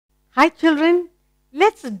Hi children,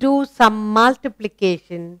 let's do some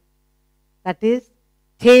multiplication, that is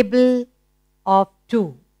table of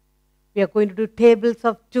 2. We are going to do tables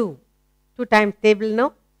of 2. 2 times table,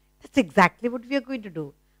 no? That's exactly what we are going to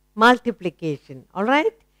do. Multiplication,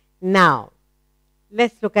 alright? Now,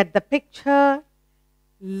 let's look at the picture,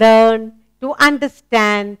 learn to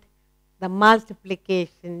understand the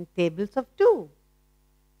multiplication tables of 2.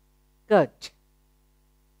 Good.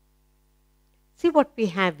 See what we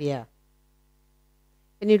have here.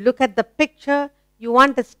 When you look at the picture, you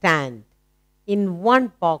understand. In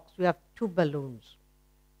one box, we have 2 balloons.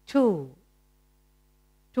 2.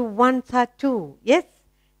 2 ones are 2. Yes?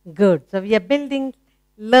 Good. So we are building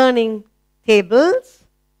learning tables.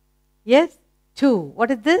 Yes? 2.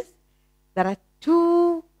 What is this? There are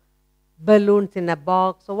 2 balloons in a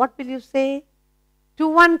box. So what will you say? 2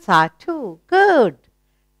 ones are 2. Good.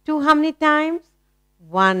 2 how many times?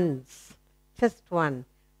 Once. Just 1.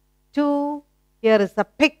 2. Here is a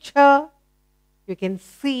picture. You can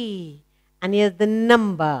see. And here's the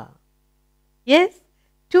number. Yes?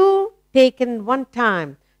 2 taken 1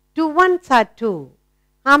 time. 2 ones are 2.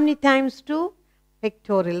 How many times 2?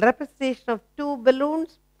 Pictorial representation of 2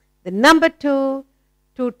 balloons. The number 2,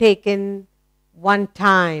 2 taken 1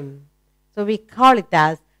 time. So we call it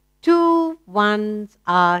as 2 ones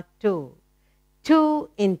are 2. 2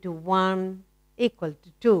 into 1 equal to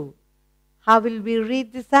 2. How will we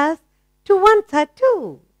read this as? 2 ones are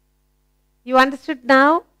 2. You understood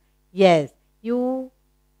now? Yes. You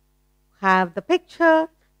have the picture,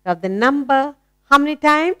 you have the number. How many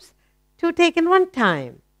times? 2 taken 1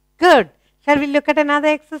 time. Good. Shall we look at another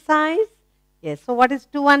exercise? Yes. So what is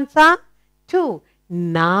 2 ones are? 2.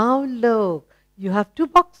 Now look. You have 2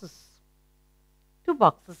 boxes. 2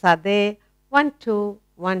 boxes are there. 1, 2,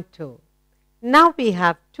 1, 2. Now we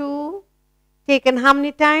have 2 taken how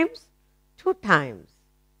many times? 2 times.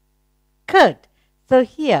 Good. So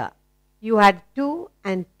here you had 2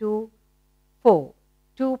 and 2, 4.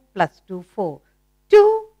 2 plus 2, 4.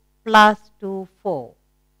 2 plus 2, 4.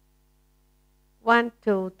 1,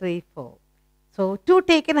 2, 3, 4. So 2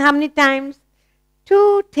 taken how many times?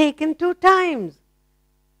 2 taken 2 times.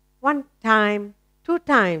 1 time, 2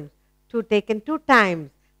 times. 2 taken 2 times.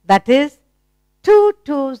 That is 2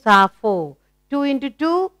 2s are 4. 2 into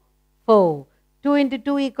 2, 4. 2 into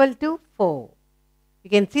 2 equal to 4. You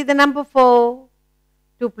can see the number 4.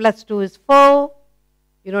 2 plus 2 is 4.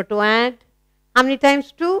 You know to add. How many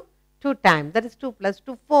times 2? 2 times. That is 2 plus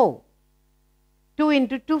 2, 4. 2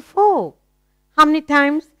 into 2, 4. How many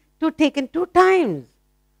times? 2 taken 2 times.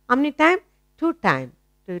 How many times? 2 times.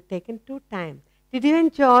 2 taken 2 times. Did you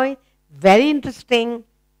enjoy? Very interesting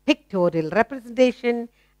pictorial representation,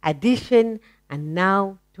 addition, and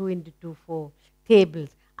now 2 into 2, 4 tables.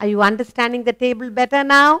 Are you understanding the table better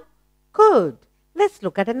now? Good. Let's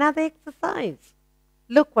look at another exercise.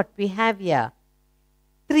 Look what we have here.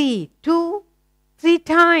 3, 2, 3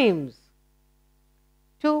 times.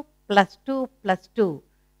 2 plus 2 plus 2.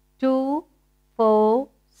 2, 4,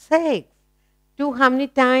 6. 2 how many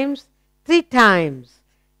times? 3 times.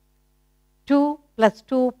 2 plus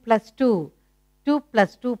 2 plus 2. 2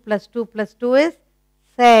 plus 2 plus 2 plus 2 is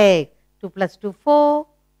 6. 2 plus 2, 4.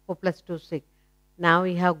 4 plus 2, 6. Now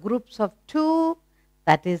we have groups of 2.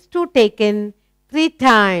 That is 2 taken 3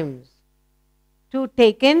 times. 2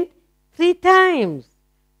 taken 3 times.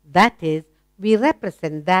 That is, we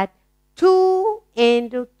represent that 2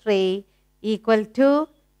 into 3 equal to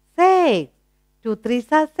 6. 2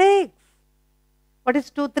 3s are 6. What is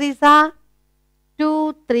 2 3s are?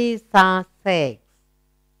 2 3s are 6.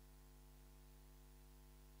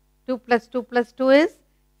 2 plus 2 plus 2 is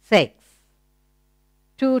 6.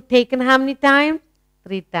 2 taken how many times?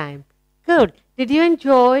 3 times. Good. Did you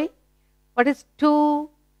enjoy? What is 2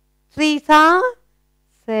 3s are?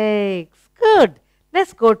 6. Good.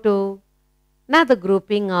 Let's go to another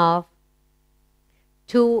grouping of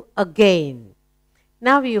 2 again.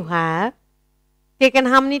 Now you have taken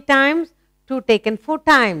how many times? 2 taken 4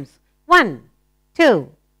 times. 1, 2,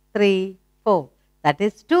 3, 4. That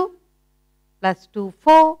is 2 plus 2,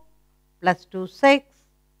 4 plus 2, 6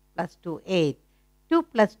 plus 2, 8. 2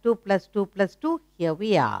 plus 2 plus 2 plus 2. Here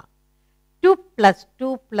we are. 2 plus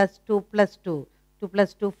 2 plus 2 plus 2. 2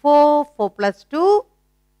 plus 2, 4. 4 plus 2,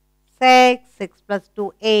 6. 6 plus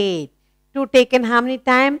 2, 8. 2 taken how many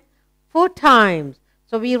times? 4 times.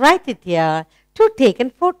 So we write it here. 2 taken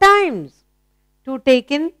 4 times. 2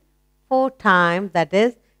 taken 4 times. That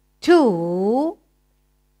is 2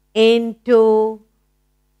 into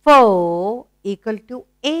 4 equal to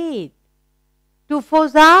 8. 2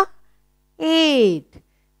 4s are 8.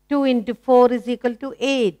 2 into 4 is equal to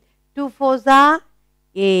 8. 2 4s are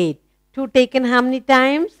 8. 2 taken how many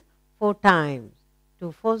times? 4 times.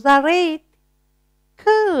 2 fours are 8.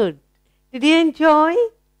 Good. Did you enjoy?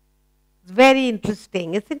 It's very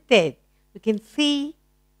interesting, isn't it? You can see,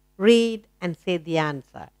 read, and say the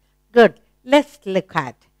answer. Good. Let's look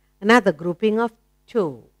at another grouping of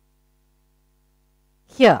 2.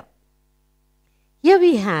 Here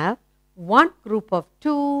we have one group of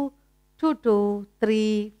 2, 2, 2,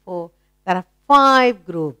 3, 4. There are 5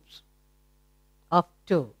 groups of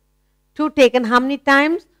 2. 2 taken how many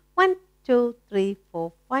times? 1, 2, 3,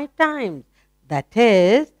 4, 5 times. That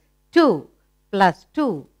is 2 plus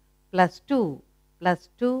 2 plus 2 plus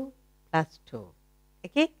 2 plus 2.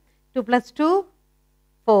 Okay? 2 plus 2,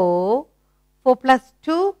 4. 4 plus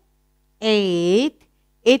 2, 8.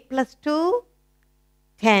 8 plus 2,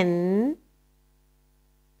 10.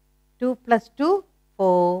 2 plus 2,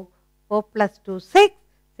 4. 4 plus 2, 6.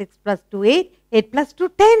 6 plus 2, 8. 8 plus 2,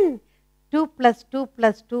 10. 2 plus 2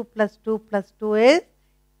 plus 2 plus 2 plus 2 is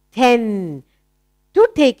 10. 2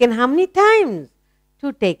 taken how many times?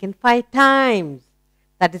 2 taken 5 times.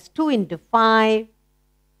 That is 2 into 5,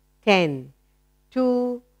 10.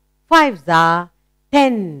 2 5s are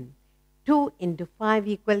 10. 2 into 5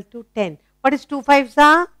 equal to 10. What is 2 5s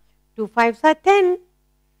are? 2 5s are 10.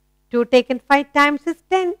 2 taken 5 times is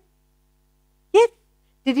 10. Yes.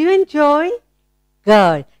 Did you enjoy?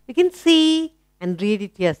 Good. You can see and read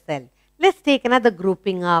it yourself. Let's take another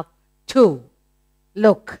grouping of 2.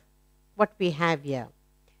 Look what we have here.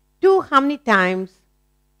 2 how many times?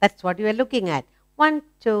 That's what you are looking at. 1,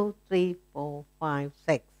 2, 3, 4, 5,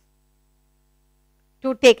 6.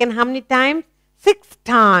 2 taken how many times? 6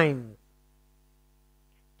 times.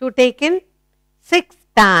 2 taken 6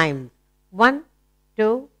 times. 1,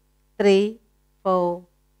 2, 3, 4,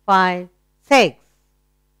 5, 6.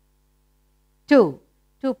 2.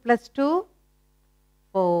 2 plus 2,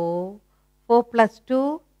 4. 4 plus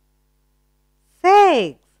 2,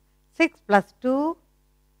 6. 6 plus 2,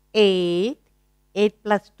 8. 8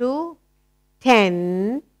 plus 2,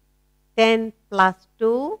 10. 10 plus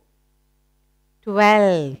 2,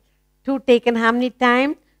 12. 2 taken how many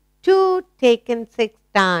times? 2 taken 6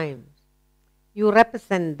 times. You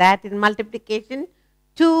represent that in multiplication.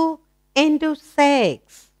 2 into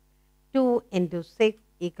 6. 2 into 6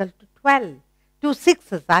 equal to 12. 2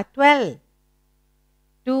 6s are 12.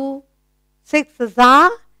 2 6s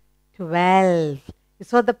are 12. You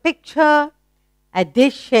saw the picture?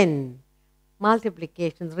 Addition.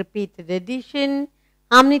 Multiplications, repeated addition.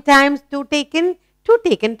 How many times 2 taken? 2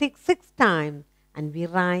 taken 6 times. And we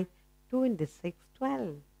write 2 into 6,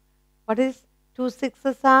 12. What is 2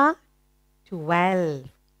 6s are? 12.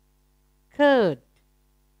 Good.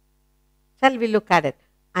 Shall we look at it?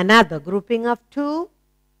 Another grouping of 2.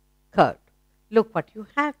 Good. Look what you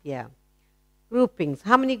have here. Groupings.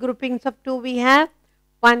 How many groupings of 2 we have?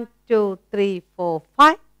 1, 2, 3, 4,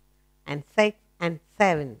 5, and 6 and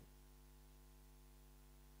 7.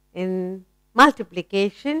 In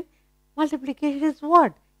multiplication, multiplication is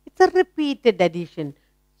what? It's a repeated addition.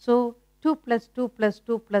 So 2 plus 2 plus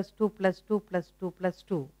 2 plus 2 plus 2 plus 2 plus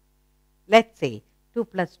 2. Let's say 2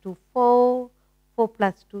 plus 2, 4. 4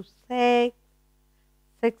 plus 2, 6.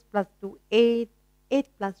 6 plus 2, 8. 8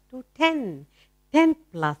 plus 2, 10. 10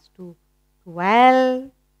 plus 2,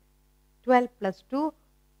 12. 12 plus 2,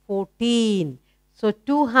 14. So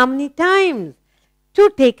 2 how many times? 2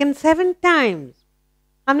 taken 7 times.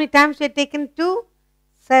 How many times we have taken 2?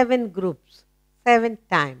 7 groups. 7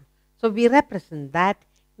 times. So we represent that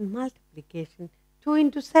in multiplication. 2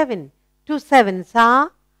 into 7. 2 7s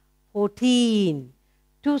are 14.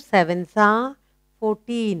 2 7s are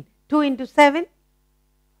 14. 2 into 7?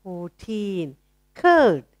 14.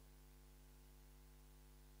 Good.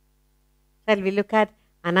 Shall we look at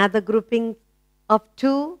another grouping of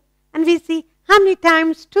 2? And we see how many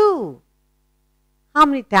times 2? How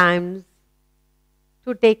many times?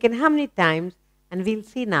 2 taken how many times? And we'll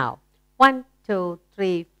see now. 1, 2,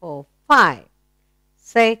 3, 4, 5,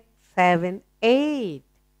 6, 7, 8.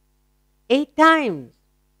 8 times.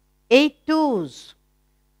 8 twos.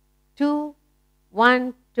 2,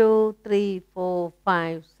 1, 2, 3, 4,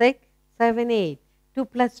 5, 6, 7, 8. 2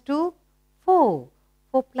 plus 2, 4.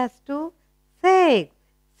 4 plus 2, 6.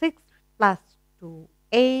 6 plus 2,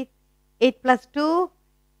 8. 8 plus 2,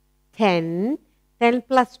 10. 10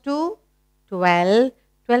 plus 2, 12.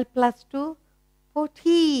 12 plus 2,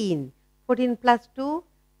 14. 14 plus 2,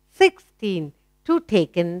 16. 2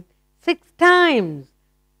 taken 6 times.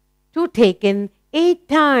 2 taken 8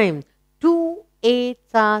 times. 2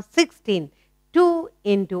 8s are 16. 2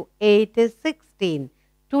 into 8 is 16.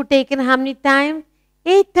 2 taken how many times?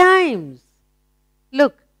 8 times.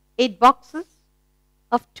 Look, 8 boxes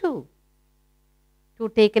of 2. 2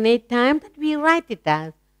 taken 8 times, and we write it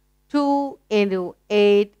as 2 into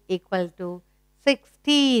 8 equal to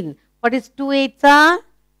 16. What is 2 8s are?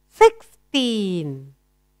 16.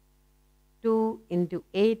 2 into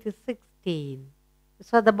 8 is 16.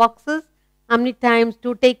 So the boxes, how many times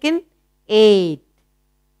 2 taken? 8.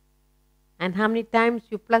 And how many times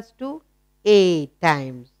you plus 2? 8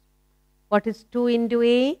 times. What is 2 into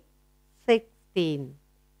 8? 16.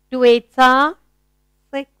 2 8s are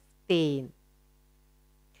 16.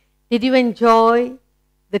 Did you enjoy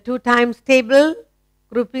the 2 times table?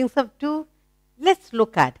 Groupings of 2? Let's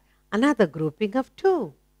look at another grouping of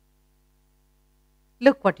 2.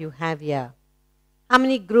 Look what you have here. How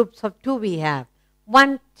many groups of 2 we have?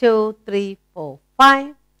 1, 2, 3, 4,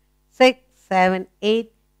 5, 6, 7,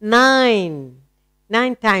 8, 9.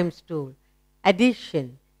 9 times 2.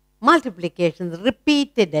 Addition. Multiplications.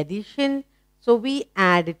 Repeated addition. So we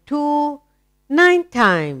add 2 9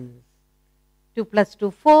 times. 2 plus 2,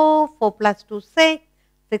 4. 4 plus 2, 6.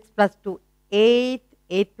 6 plus 2, 8.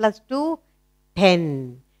 8 plus 2,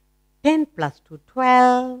 10. 10 plus 2,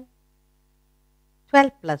 12.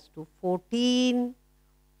 12 plus 2, 14.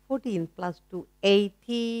 14 plus 2,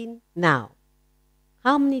 18. Now,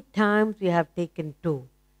 how many times we have taken 2?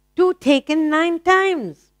 2 taken 9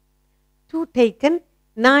 times. 2 taken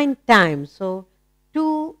 9 times. So,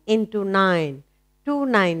 2 into 9. 2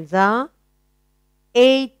 nines are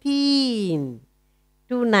 18.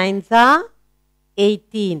 2 nines are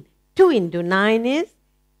 18. 2 into 9 is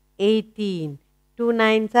 18. 2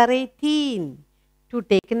 nines are 18. 2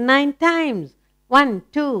 taken 9 times. 1,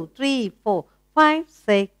 2, 3, 4, 5,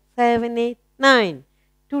 6, 7, 8, 9.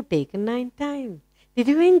 2 taken 9 times. Did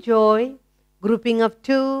you enjoy grouping of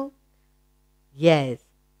 2? Yes.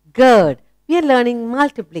 Good. We are learning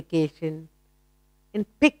multiplication in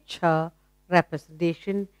picture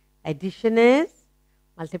representation. Addition is,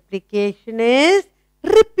 multiplication is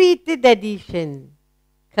repeated addition.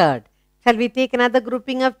 Good. Shall we take another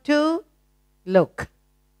grouping of 2? Look.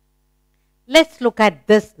 Let's look at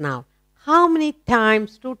this now. How many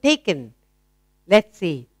times 2 taken? Let's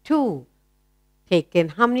see. 2 taken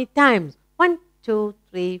how many times? 1, 2,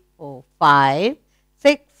 3, 4, 5,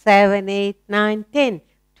 6, 7, 8, 9, 10.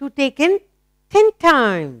 2 taken 10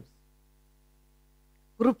 times.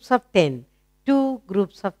 Groups of 10. 2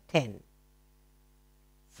 groups of 10.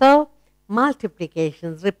 So,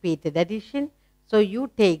 multiplications, repeated addition. So, you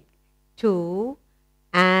take 2,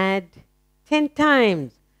 add 10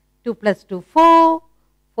 times. 2 plus 2, 4.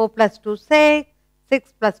 4 plus 2, 6.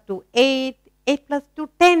 6 plus 2, 8. 8 plus 2,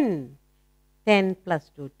 10. 10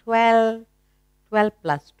 plus 2, 12. 12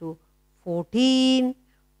 plus 2, 14.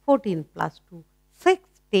 14 plus 2,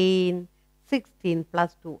 16. 16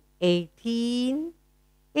 plus 2, 18.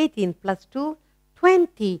 18 plus 2,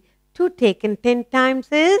 20. 2 taken 10 times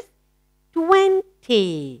is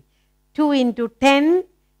 20. 2 into 10,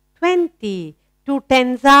 20. 2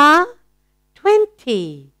 tens are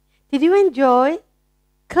 20. Did you enjoy?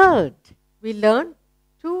 Good. We learned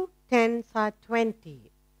 2 tens are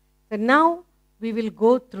 20. So now we will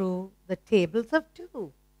go through the tables of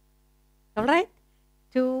 2. Alright?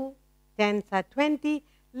 2 tens are 20.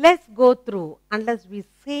 Let's go through. Unless we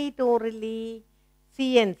say it orally,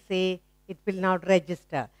 see and say, it will not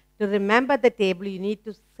register. To remember the table, you need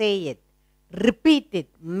to say it. Repeat it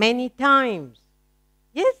many times.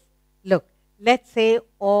 Yes? Look, let's say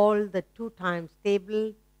all the 2 times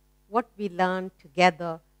table, what we learned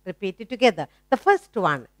together, repeat it together. The first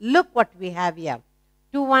one, look what we have here.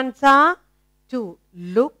 2 ones are 2.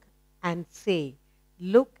 Look and say.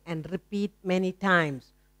 Look and repeat many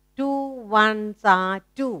times. 2 ones are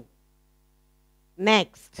 2.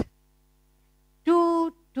 Next.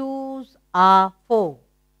 2 twos are 4.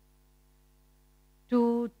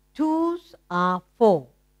 2 twos are 4.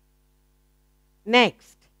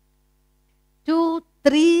 Next. 2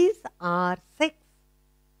 threes are 6.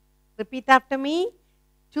 Repeat after me.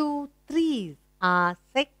 2 threes are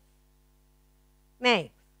 6.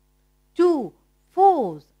 Next. 2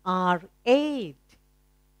 fours are 8.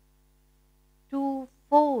 2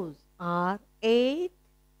 fours are 8.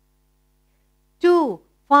 2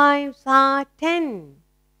 fives are 10.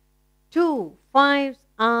 2 fives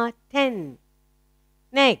are 10.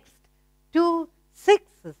 Next, 2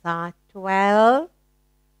 sixes are 12.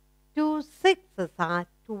 2 sixes are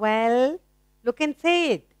 12. Look and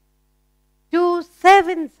say it. 2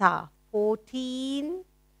 sevens are 14.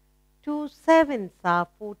 2 sevens are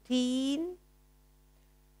 14.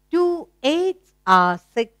 2 eights are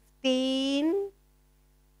 16.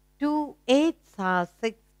 2 eights are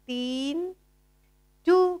 16.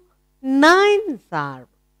 2 nines are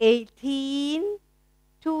 18.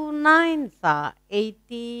 2 nines are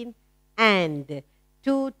 18. And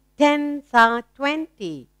 2 tens are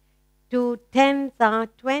 20. 2 tens are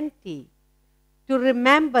 20. To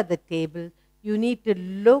remember the table, you need to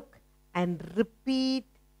look and repeat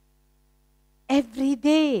every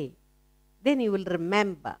day. Then you will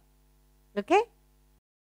remember. Okay?